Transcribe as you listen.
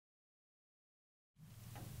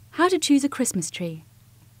How to choose a Christmas tree.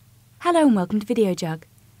 Hello and welcome to Videojug.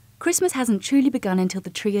 Christmas hasn't truly begun until the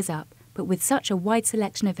tree is up, but with such a wide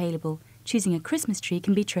selection available, choosing a Christmas tree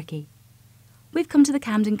can be tricky. We've come to the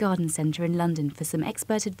Camden Garden Centre in London for some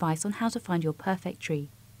expert advice on how to find your perfect tree.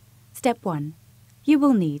 Step 1. You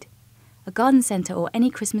will need a garden centre or any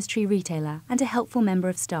Christmas tree retailer and a helpful member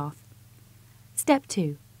of staff. Step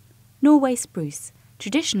 2. Norway spruce.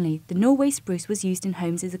 Traditionally, the Norway spruce was used in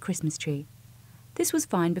homes as a Christmas tree. This was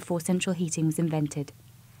fine before central heating was invented.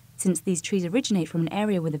 Since these trees originate from an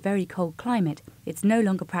area with a very cold climate, it's no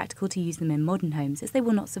longer practical to use them in modern homes as they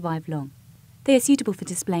will not survive long. They are suitable for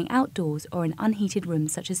displaying outdoors or in unheated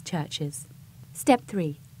rooms such as churches. Step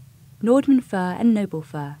 3. Nordmann fir and noble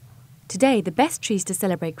fir. Today, the best trees to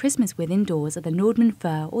celebrate Christmas with indoors are the Nordmann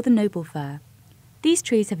fir or the noble fir. These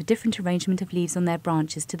trees have a different arrangement of leaves on their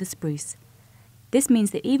branches to the spruce. This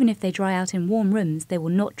means that even if they dry out in warm rooms, they will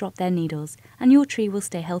not drop their needles, and your tree will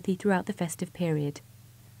stay healthy throughout the festive period.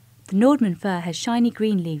 The Nordmann fir has shiny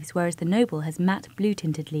green leaves, whereas the noble has matte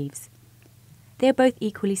blue-tinted leaves. They are both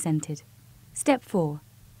equally scented. Step 4.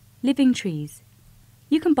 Living trees.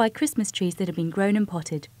 You can buy Christmas trees that have been grown and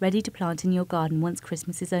potted, ready to plant in your garden once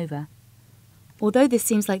Christmas is over. Although this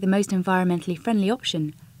seems like the most environmentally friendly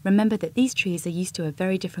option, remember that these trees are used to a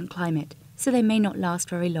very different climate, so they may not last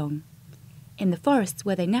very long. In the forests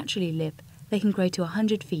where they naturally live, they can grow to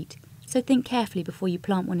 100 feet, so think carefully before you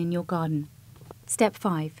plant one in your garden. Step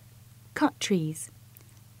 5. Cut trees.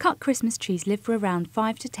 Cut Christmas trees live for around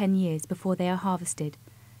 5 to 10 years before they are harvested,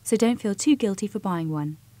 so don't feel too guilty for buying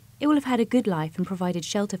one. It will have had a good life and provided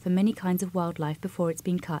shelter for many kinds of wildlife before it's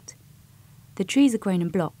been cut. The trees are grown in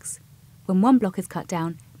blocks. When one block is cut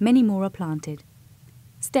down, many more are planted.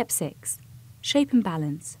 Step 6. Shape and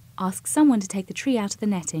balance. Ask someone to take the tree out of the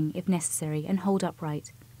netting, if necessary, and hold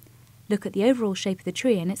upright. Look at the overall shape of the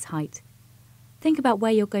tree and its height. Think about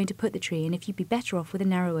where you're going to put the tree and if you'd be better off with a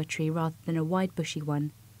narrower tree rather than a wide bushy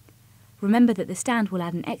one. Remember that the stand will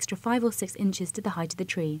add an extra 5 or 6 inches to the height of the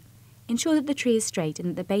tree. Ensure that the tree is straight and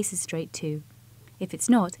that the base is straight too. If it's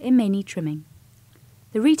not, it may need trimming.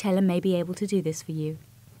 The retailer may be able to do this for you.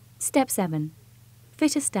 Step 7.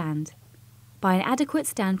 Fit a stand. Buy an adequate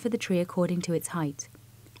stand for the tree according to its height.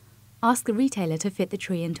 Ask the retailer to fit the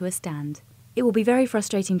tree into a stand. It will be very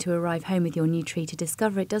frustrating to arrive home with your new tree to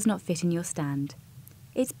discover it does not fit in your stand.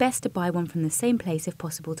 It's best to buy one from the same place if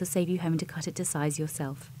possible to save you having to cut it to size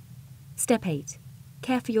yourself. Step 8.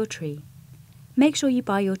 Care for your tree. Make sure you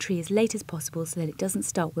buy your tree as late as possible so that it doesn't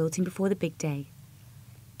start wilting before the big day.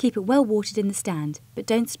 Keep it well watered in the stand, but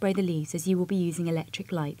don't spray the leaves as you will be using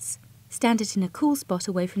electric lights. Stand it in a cool spot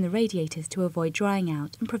away from the radiators to avoid drying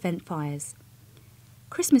out and prevent fires.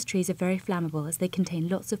 Christmas trees are very flammable as they contain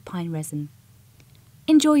lots of pine resin.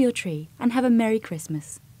 Enjoy your tree and have a Merry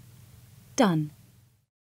Christmas. Done.